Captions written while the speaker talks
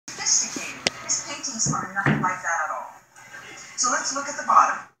sophisticated. His paintings are nothing like that at all. So let's look at the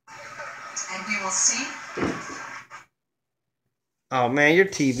bottom, and we will see. Oh man, your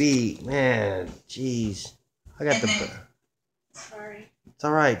TV, man, jeez. I got Sorry. It's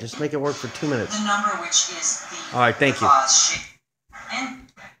all right. Just make it work for 2 minutes. The number, which is the all right, thank you. vase shape. And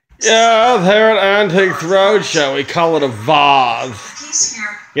Yeah, here at Antiques Roadshow, we call it a vase. the piece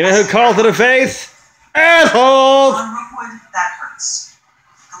here. You know who calls it a vase? Assholes! On rookwood, that hurts.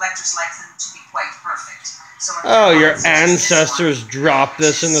 Collectors like them to be quite perfect. So Oh, your ancestors dropped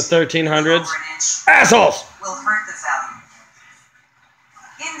this in the 1300s? Assholes! Will hurt the value.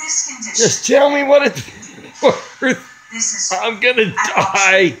 In this condition, Just tell me what it's worth. this is I'm gonna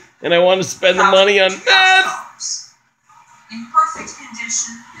die, and I want to spend the money on meth. In perfect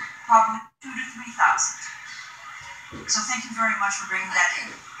condition, probably 2,000 to 3,000. So thank you very much for bringing that in.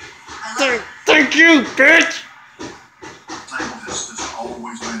 I love it. Thank you, bitch!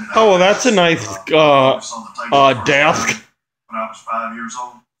 Oh, well, that's a nice desk. When I was 5 years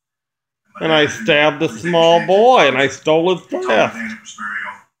old. And I stabbed a small boy, and I stole his desk.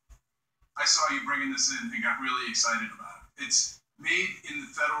 I saw you bringing this in and got really excited about it. It's made in the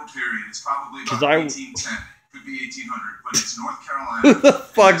federal period. It's probably about 1810. Could be 1800, but it's North Carolina. Who the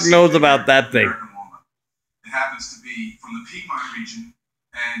fuck knows about that thing? It happens to be from the Piedmont region,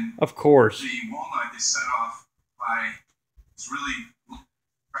 and of course, the walnut is set off by this really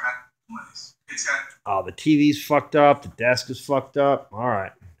glaze. It's got the TV's fucked up. The desk is fucked up. All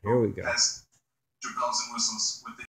right, here we go. Has your bells and whistles with the